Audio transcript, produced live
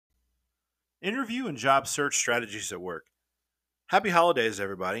Interview and job search strategies at work. Happy holidays,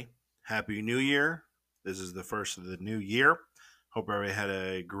 everybody. Happy New Year. This is the first of the new year. Hope everybody had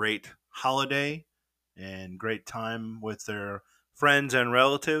a great holiday and great time with their friends and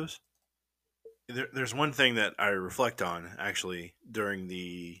relatives. There's one thing that I reflect on actually during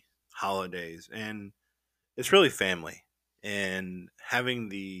the holidays, and it's really family and having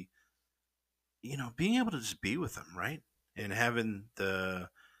being able to just be with them, right? And having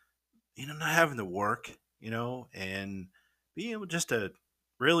not having to work, and being able just to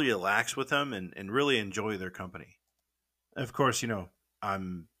really relax with them and really enjoy their company. Of course,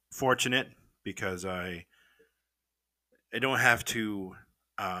 I'm fortunate because I don't have to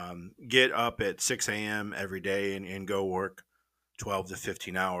get up at 6 a.m. every day and go work 12 to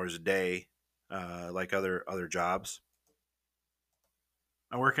 15 hours a day like other jobs.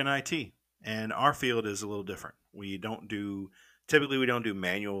 I work in IT, and our field is a little different. We don't do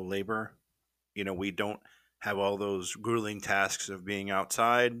manual labor. We don't have all those grueling tasks of being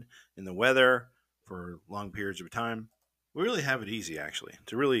outside in the weather for long periods of time. We really have it easy, actually.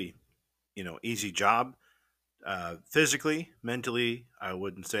 It's a really, easy job. Physically, mentally, I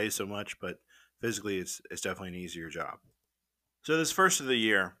wouldn't say so much, but physically, it's definitely an easier job. So this first of the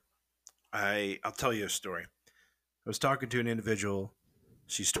year, I'll tell you a story. I was talking to an individual.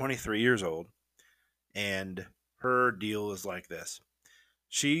 She's 23 years old, and her deal is like this.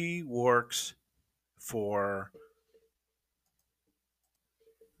 She works for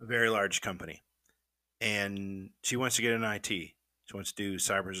a very large company, and she wants to get in IT. She wants to do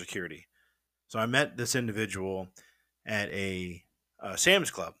cybersecurity. So I met this individual at a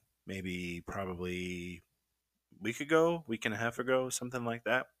Sam's Club, maybe probably a week ago, week and a half ago, something like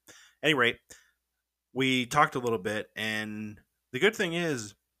that. At any rate, we talked a little bit, and the good thing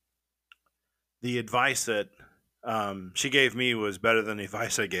is the advice that she gave me was better than the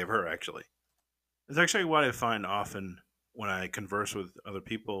advice I gave her, actually. It's actually what I find often when I converse with other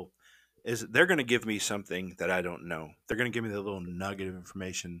people is they're going to give me something that I don't know. They're going to give me the little nugget of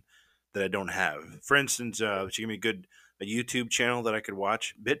information that I don't have. For instance, she gave me a YouTube channel that I could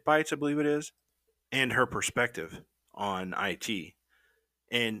watch, Bit Bites, I believe it is, and her perspective on IT.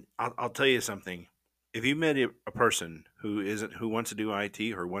 And I'll tell you something. If you met a person who wants to do IT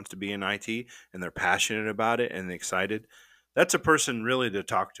or wants to be in IT and they're passionate about it and excited, that's a person really to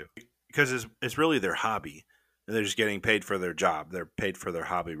talk to because it's really their hobby. And they're just getting paid for their job. They're paid for their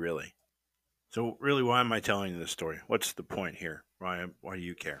hobby, really. So, really, why am I telling you this story? What's the point here? Why do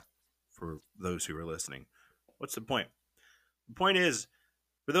you care? For those who are listening, what's the point? The point is,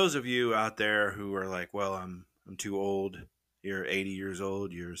 for those of you out there who are like, well, I'm too old. You're 80 years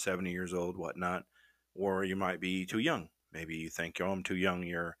old. You're 70 years old, whatnot, or you might be too young. Maybe you think, oh, I'm too young.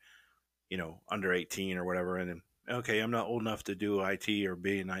 You're under 18 or whatever, and then, okay, I'm not old enough to do IT or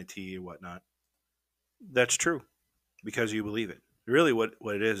be in IT or whatnot. That's true because you believe it. Really, what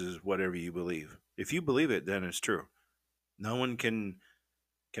it is whatever you believe. If you believe it, then it's true. No one can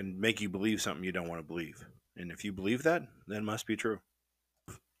make you believe something you don't want to believe. And if you believe that, then it must be true.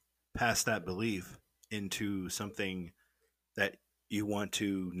 Pass that belief into something that you want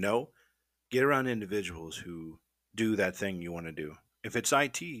to know. Get around individuals who do that thing you want to do. If it's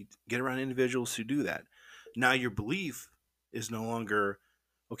IT, get around individuals who do that. Now your belief is no longer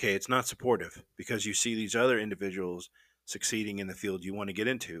okay, it's not supportive because you see these other individuals succeeding in the field you want to get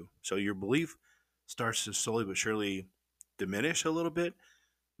into. So your belief starts to slowly but surely diminish a little bit.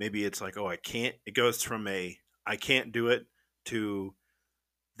 Maybe it's like, oh, I can't. It goes from a I can't do it to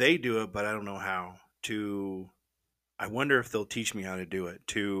they do it, but I don't know how, to I wonder if they'll teach me how to do it,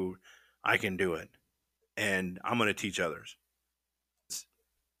 to I can do it and I'm going to teach others. It's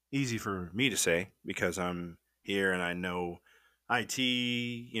easy for me to say because I'm here and I know IT,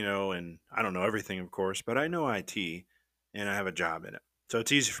 and I don't know everything, of course, but I know IT and I have a job in it. So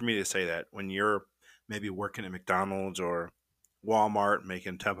it's easy for me to say that when you're maybe working at McDonald's or Walmart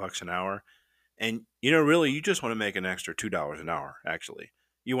making $10 an hour, and really, you just want to make an extra $2 an hour. Actually,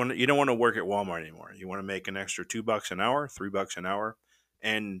 you don't want to work at Walmart anymore. You want to make an extra $2 an hour, $3 an hour,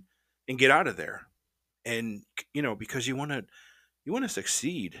 and get out of there. And because you want to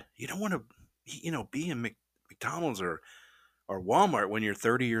succeed. You don't want to be in McDonald's or Walmart when you're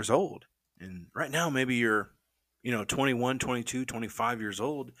 30 years old. And right now, maybe you're 21, 22, 25 years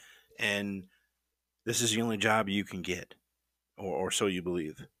old, and this is the only job you can get, or so you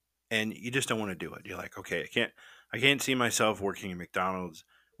believe, and you just don't want to do it. You're like, okay, I can't see myself working at McDonald's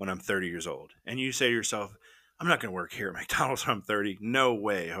when I'm 30 years old. And you say to yourself, I'm not going to work here at McDonald's when I'm 30. No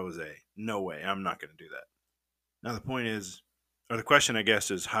way, Jose. No way. I'm not going to do that. Now, the point is, or the question, I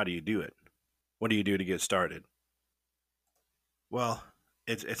guess, is how do you do it? What do you do to get started? Well,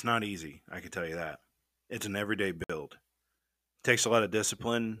 It's not easy. I can tell you that. It's an everyday build. It takes a lot of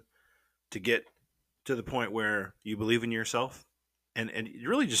discipline to get to the point where you believe in yourself, and it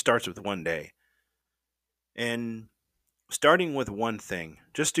really just starts with one day. And starting with one thing,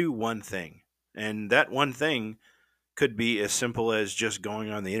 just do one thing, and that one thing could be as simple as just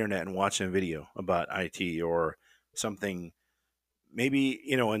going on the internet and watching a video about IT or something. Maybe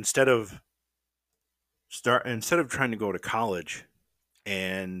instead of trying to go to college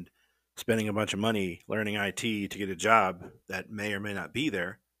and spending a bunch of money learning IT to get a job that may or may not be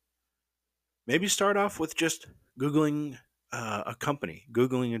there, maybe start off with just Googling a company,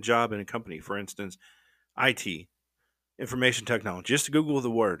 Googling a job in a company. For instance, IT, information technology. Just Google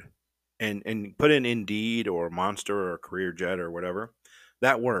the word and put in Indeed or Monster or CareerJet or whatever,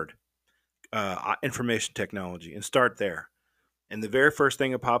 that word, information technology, and start there. And the very first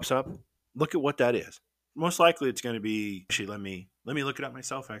thing that pops up, look at what that is. Most likely, it's going to be. Actually, let me look it up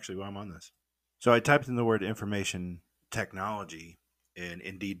myself. Actually, while I'm on this, so I typed in the word information technology in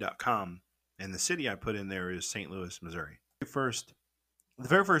Indeed.com, and the city I put in there is St. Louis, Missouri. The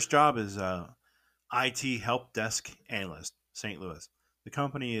very first job is IT help desk analyst, St. Louis. The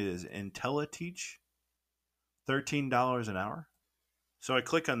company is IntelliTeach, $13 an hour. So I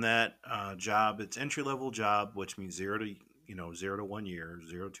click on that job. It's entry level job, which means 0 to 1 year,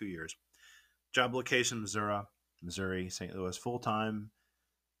 0 to 2 years. Job location, Missouri, St. Louis, full time.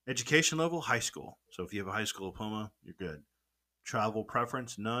 Education level, high school. So if you have a high school diploma, you're good. Travel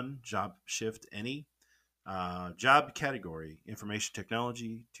preference, none. Job shift, any. Job category, information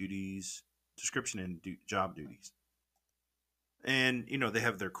technology, duties, description, and job duties. And they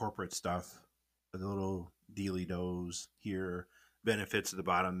have their corporate stuff, the little dealy does here, benefits at the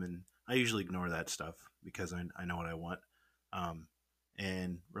bottom, and I usually ignore that stuff because I know what I want. Um,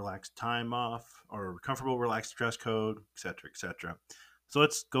 and relaxed time off or comfortable relaxed dress code, etc., etc. So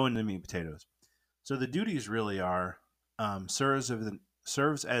let's go into the meat and potatoes. So the duties really are serves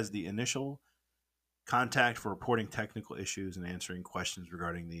as the initial contact for reporting technical issues and answering questions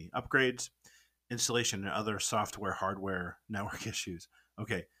regarding the upgrades, installation, and other software, hardware, network issues.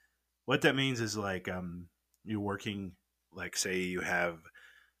 Okay, what that means is like you're working, like say you have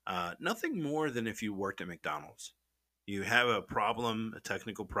nothing more than if you worked at McDonald's. You have a problem, a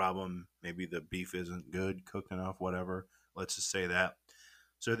technical problem. Maybe the beef isn't good, cooked enough, whatever. Let's just say that.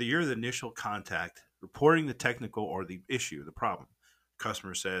 So that you're the initial contact, reporting the technical or the issue, the problem.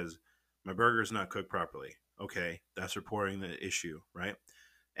 Customer says, my burger is not cooked properly. Okay, that's reporting the issue, right?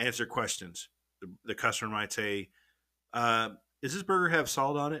 Answer questions. The customer might say, does this burger have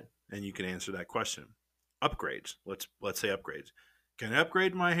salt on it? And you can answer that question. Upgrades. Let's say upgrades. Can I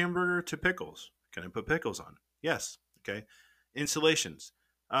upgrade my hamburger to pickles? Can I put pickles on? Yes. Okay. Installations.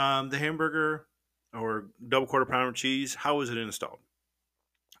 The hamburger or double quarter pounder cheese. How is it installed?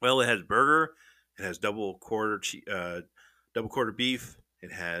 Well, it has burger. It has double quarter beef.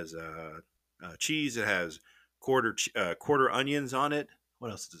 It has cheese. It has quarter onions on it.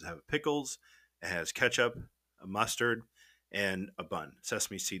 What else does it have? Pickles. It has ketchup, mustard, and a bun,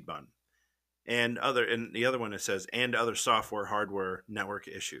 sesame seed bun. And the other one it says and other software, hardware, network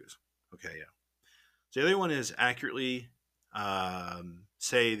issues. Okay, yeah. So the other one is accurately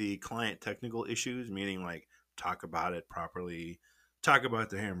say the client technical issues, meaning like talk about it properly, talk about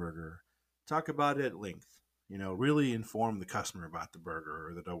the hamburger, talk about it at length. Really inform the customer about the burger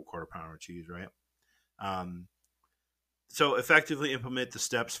or the double quarter pounder cheese, right? Um, so effectively implement the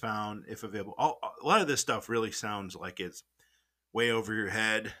steps found if available. A lot of this stuff really sounds like it's way over your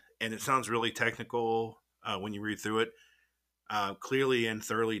head, and it sounds really technical when you read through it. Clearly and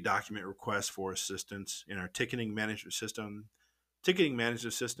thoroughly document requests for assistance in our ticketing management system. Ticketing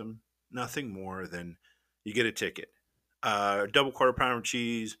management system, nothing more than you get a ticket. Double quarter pounder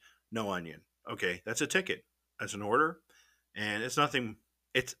cheese, no onion. Okay, that's a ticket. That's an order, and it's nothing.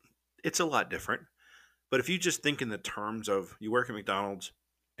 It's a lot different. But if you just think in the terms of you work at McDonald's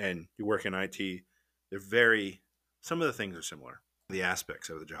and you work in IT, they're very. Some of the things are similar. The aspects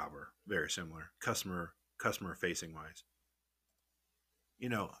of the job are very similar, customer facing wise.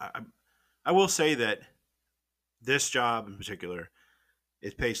 I will say that this job in particular,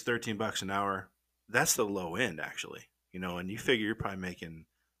 it pays $13 an hour. That's the low end, actually. And you figure you're probably making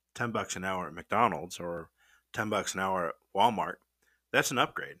 $10 an hour at McDonald's or $10 an hour at Walmart. That's an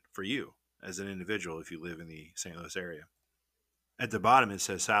upgrade for you as an individual if you live in the St. Louis area. At the bottom, it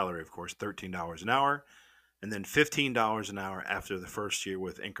says salary, of course, $13 an hour, and then $15 an hour after the first year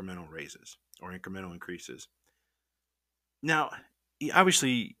with incremental raises or incremental increases. Now,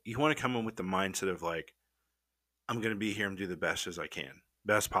 obviously, you want to come in with the mindset of like, I'm going to be here and do the best as I can,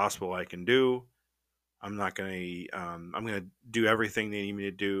 best possible I can do. I'm not going to. I'm going to do everything they need me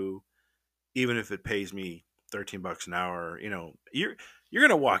to do, even if it pays me 13 bucks an hour. You're going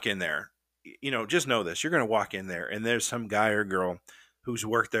to walk in there. Just know this: you're going to walk in there, and there's some guy or girl who's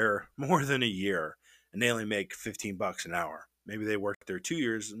worked there more than a year, and they only make 15 bucks an hour. Maybe they worked there 2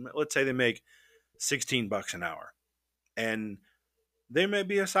 years. And let's say they make 16 bucks an hour, and they may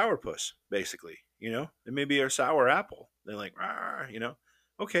be a sourpuss, basically. They may be a sour apple. They're like,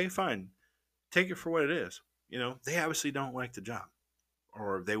 okay, fine, take it for what it is. They obviously don't like the job,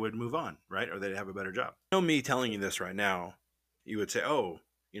 or they would move on, right? Or they'd have a better job. Me telling you this right now, you would say, oh,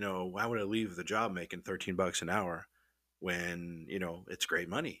 why would I leave the job making 13 bucks an hour when, it's great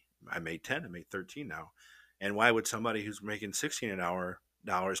money? I made 10, I made 13 now. And why would somebody who's making 16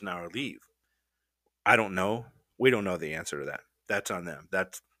 dollars an hour leave? I don't know. We don't know the answer to that. That's on them.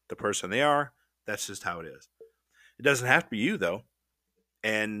 That's the person they are. That's just how it is. It doesn't have to be you, though.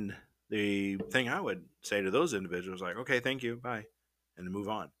 And the thing I would say to those individuals, like, okay, thank you, bye, and then move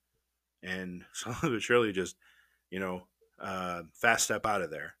on. And slowly but surely, just fast step out of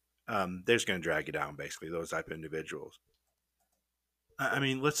there. They're just going to drag you down, basically. Those type of individuals. I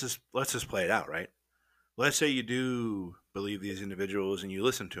mean, let's just play it out, right? Let's say you do believe these individuals and you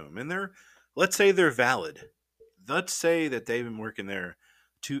listen to them, and let's say they're valid. Let's say that they've been working there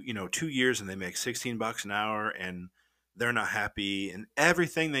 2 years and they make 16 bucks an hour and they're not happy, and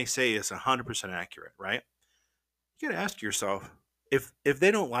everything they say is 100% accurate, right? You got to ask yourself, if they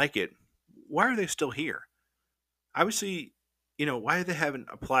don't like it, why are they still here? Obviously, why they haven't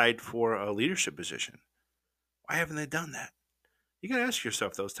applied for a leadership position? Why haven't they done that? You got to ask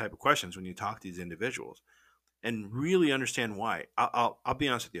yourself those type of questions when you talk to these individuals and really understand why. I'll be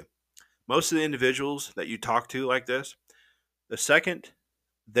honest with you. Most of the individuals that you talk to like this, the second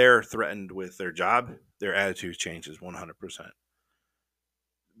they're threatened with their job, their attitude changes 100%.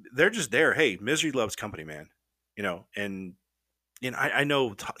 They're just there. Hey, misery loves company, man. And I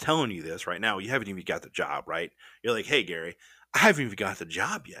know telling you this right now, you haven't even got the job, right? You're like, hey, Gary, I haven't even got the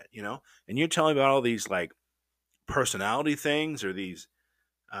job yet, and you're telling me about all these like personality things or these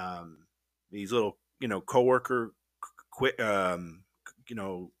little, coworker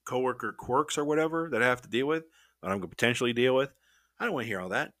coworker quirks or whatever that I have to deal with, that I'm going to potentially deal with. I don't want to hear all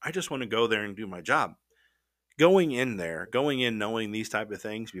that. I just want to go there and do my job. Going in knowing these type of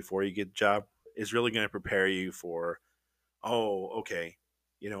things before you get the job is really going to prepare you for, oh, okay,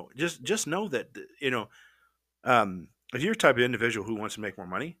 just know that, if you're the type of individual who wants to make more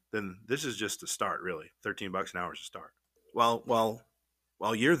money, then this is just the start, really. 13 bucks an hour is a start. While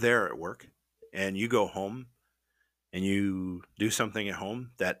you're there at work and you go home and you do something at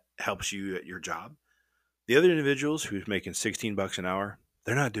home that helps you at your job, the other individuals who's making 16 bucks an hour,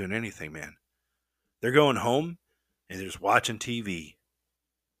 they're not doing anything, man. They're going home and they're just watching TV.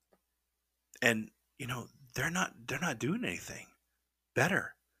 And, they're not doing anything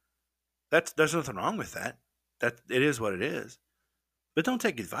better. There's nothing wrong with that. That it is what it is. But don't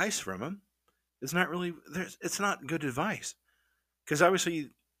take advice from them. It's not good advice. Because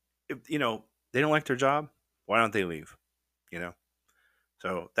obviously, if they don't like their job, why don't they leave?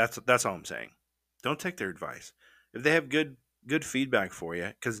 So that's all I'm saying. Don't take their advice. If they have good feedback for you,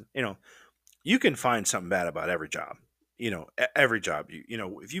 because you can find something bad about every job. Every job.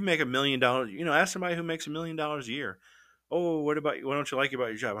 If you make $1 million, ask somebody who makes $1 million a year. Oh, what don't you like about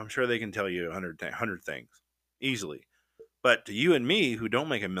your job? I'm sure they can tell you 100 things easily. But to you and me, who don't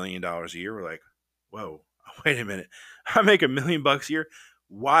make $1 million a year, we're like, whoa, wait a minute. I make $1 million a year.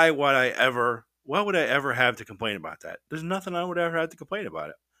 Why would I ever have to complain about that? There's nothing I would ever have to complain about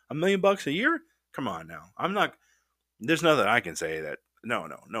it. $1 million a year? Come on now. There's nothing I can say that,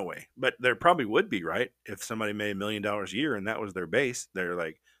 no way. But there probably would be, right? If somebody made $1 million a year and that was their base,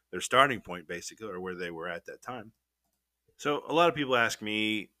 their starting point basically, or where they were at that time. So a lot of people ask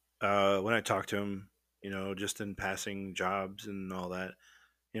me when I talk to them, just in passing jobs and all that,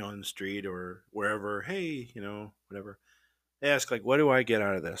 in the street or wherever, hey, whatever. They ask, like, what do I get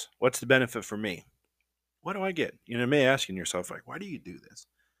out of this? What's the benefit for me? What do I get? You may asking yourself, like, why do you do this?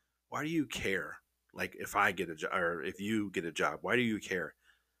 Why do you care? Like, if I get a job or if you get a job, why do you care?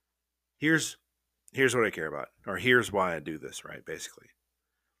 Here's what I care about, or here's why I do this, right? Basically,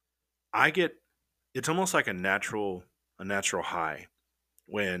 it's almost like a natural high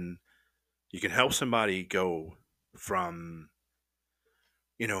when you can help somebody go from,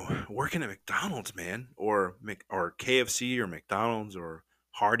 working at McDonald's, man, or KFC or McDonald's or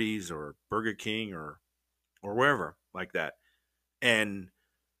Hardee's or Burger King or wherever like that. And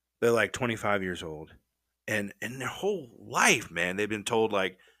they're like 25 years old. And their whole life, man, they've been told,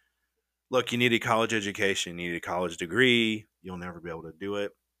 like, look, you need a college education, you need a college degree, you'll never be able to do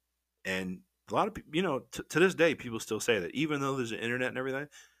it. And A lot of people, to this day, people still say that even though there's the internet and everything,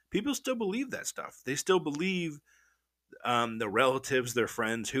 people still believe that stuff. They still believe the relatives, their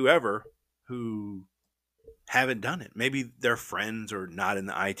friends, whoever who haven't done it. Maybe their friends are not in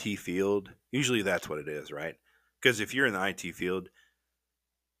the IT field. Usually that's what it is, right? Because if you're in the IT field,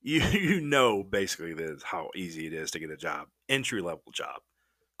 you know basically this how easy it is to get a job, entry level job.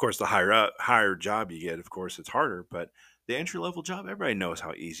 Of course, the higher job you get, of course, it's harder. But the entry level job, everybody knows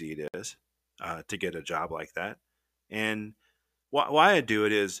how easy it is to get a job like that. And why I do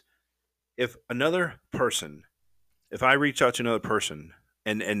it is if another person, if I reach out to another person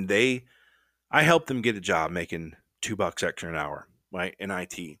and I help them get a job making $2 extra an hour, right, in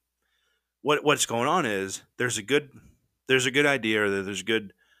IT. What's going on is there's a good idea, or there's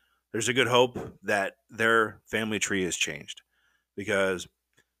a good hope that their family tree has changed because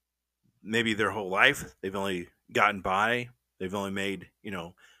maybe their whole life they've only gotten by, they've only made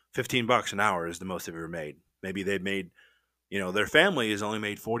 $15 an hour is the most they've ever made. Maybe they've made their family has only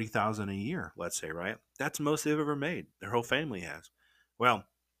made 40,000 a year, let's say, right? That's the most they've ever made. Their whole family has. Well,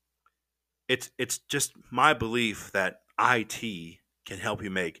 it's just my belief that IT can help you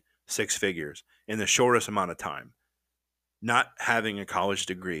make six figures in the shortest amount of time. Not having a college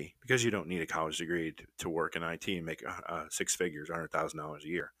degree, because you don't need a college degree to work in IT and make six figures, $100,000 a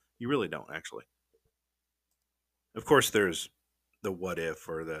year. You really don't, actually. Of course, there's the what if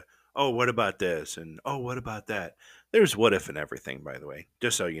or the, oh, what about this? And, oh, what about that? There's what if in everything, by the way,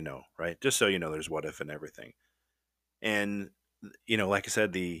 just so you know, right? Just so you know, there's what if in everything. And, like I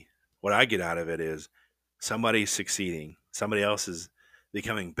said, what I get out of it is somebody's succeeding, somebody else is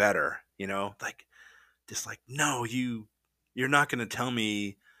becoming better, like, just like, no, you're not going to tell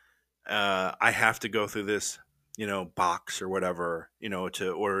me I have to go through this, box or whatever,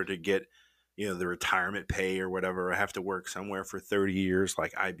 to order to get, the retirement pay or whatever. I have to work somewhere for 30 years,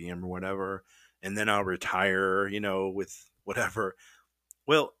 like IBM or whatever, and then I'll retire, with whatever.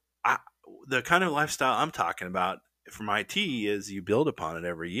 Well, the kind of lifestyle I'm talking about from IT is you build upon it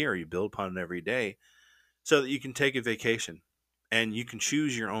every year, you build upon it every day, so that you can take a vacation and you can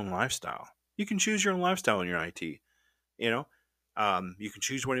choose your own lifestyle. You can choose your own lifestyle in your IT. You know, you can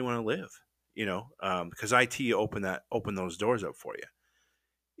choose where you want to live. Because IT open those doors up for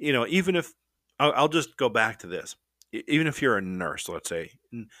you. Even if I'll just go back to this. Even if you're a nurse, let's say,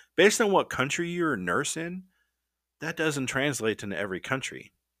 based on what country you're a nurse in, that doesn't translate into every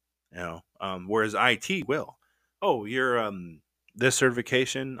country. Whereas IT will. Oh, you're this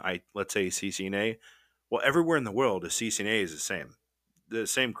certification. Let's say CCNA. Well, everywhere in the world, a CCNA is the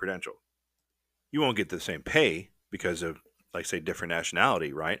same credential. You won't get the same pay because of, like, say, different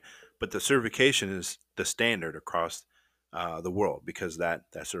nationality, right? But the certification is the standard across the world because that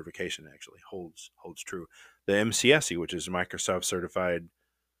certification actually holds true. The MCSE, which is Microsoft Certified,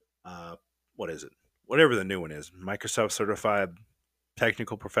 what is it? Whatever the new one is, Microsoft Certified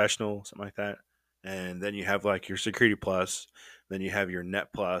Technical Professional, something like that. And then you have like your Security Plus, then you have your Net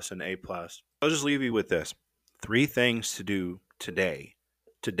Plus and A Plus. I'll just leave you with this: 3 things to do today,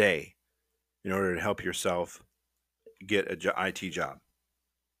 in order to help yourself get a IT job.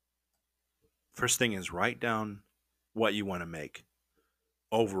 First thing is write down what you want to make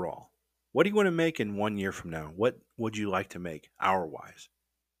overall. What do you want to make in 1 year from now? What would you like to make hour wise?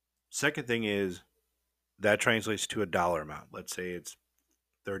 Second thing is that translates to a dollar amount. Let's say it's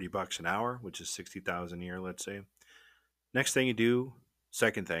 $30 an hour, which is 60,000 a year, let's say. Next thing you do,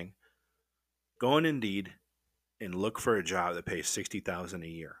 second thing, go on Indeed and look for a job that pays 60,000 a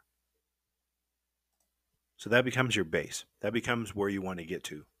year. So that becomes your base. That becomes where you want to get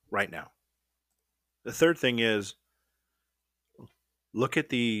to right now. The third thing is look at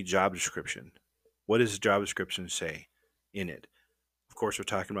the job description. What does the job description say in it? Of course, we're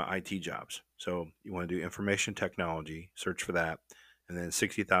talking about IT jobs. So you want to do information technology, search for that, and then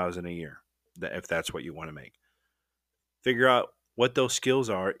 60,000 a year, if that's what you want to make. Figure out what those skills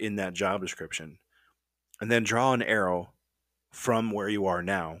are in that job description, and then draw an arrow from where you are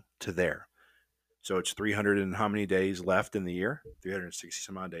now to there. So it's 300 and how many days left in the year? 360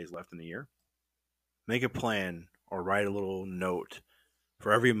 some odd days left in the year. Make a plan or write a little note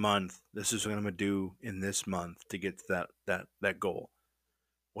for every month. This is what I'm going to do in this month to get to that goal.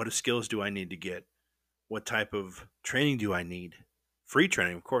 What skills do I need to get? What type of training do I need? Free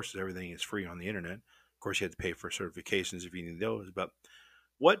training, of course, everything is free on the internet. Of course, you have to pay for certifications if you need those. But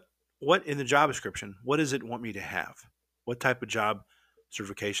what in the job description, what does it want me to have? What type of job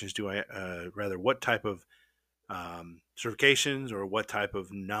certifications do I, what type of certifications or what type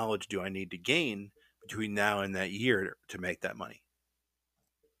of knowledge do I need to gain between now and that year to make that money?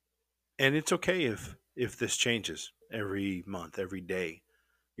 And it's okay if this changes every month, every day.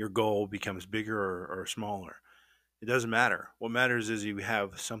 your goal becomes bigger or smaller. It doesn't matter. What matters is you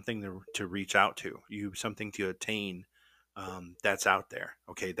have something to reach out to. You have something to attain, that's out there.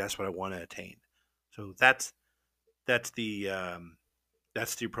 Okay, that's what I want to attain. So that's the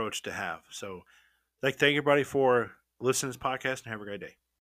that's the approach to have. So, like, thank everybody for listening to this podcast, and have a great day.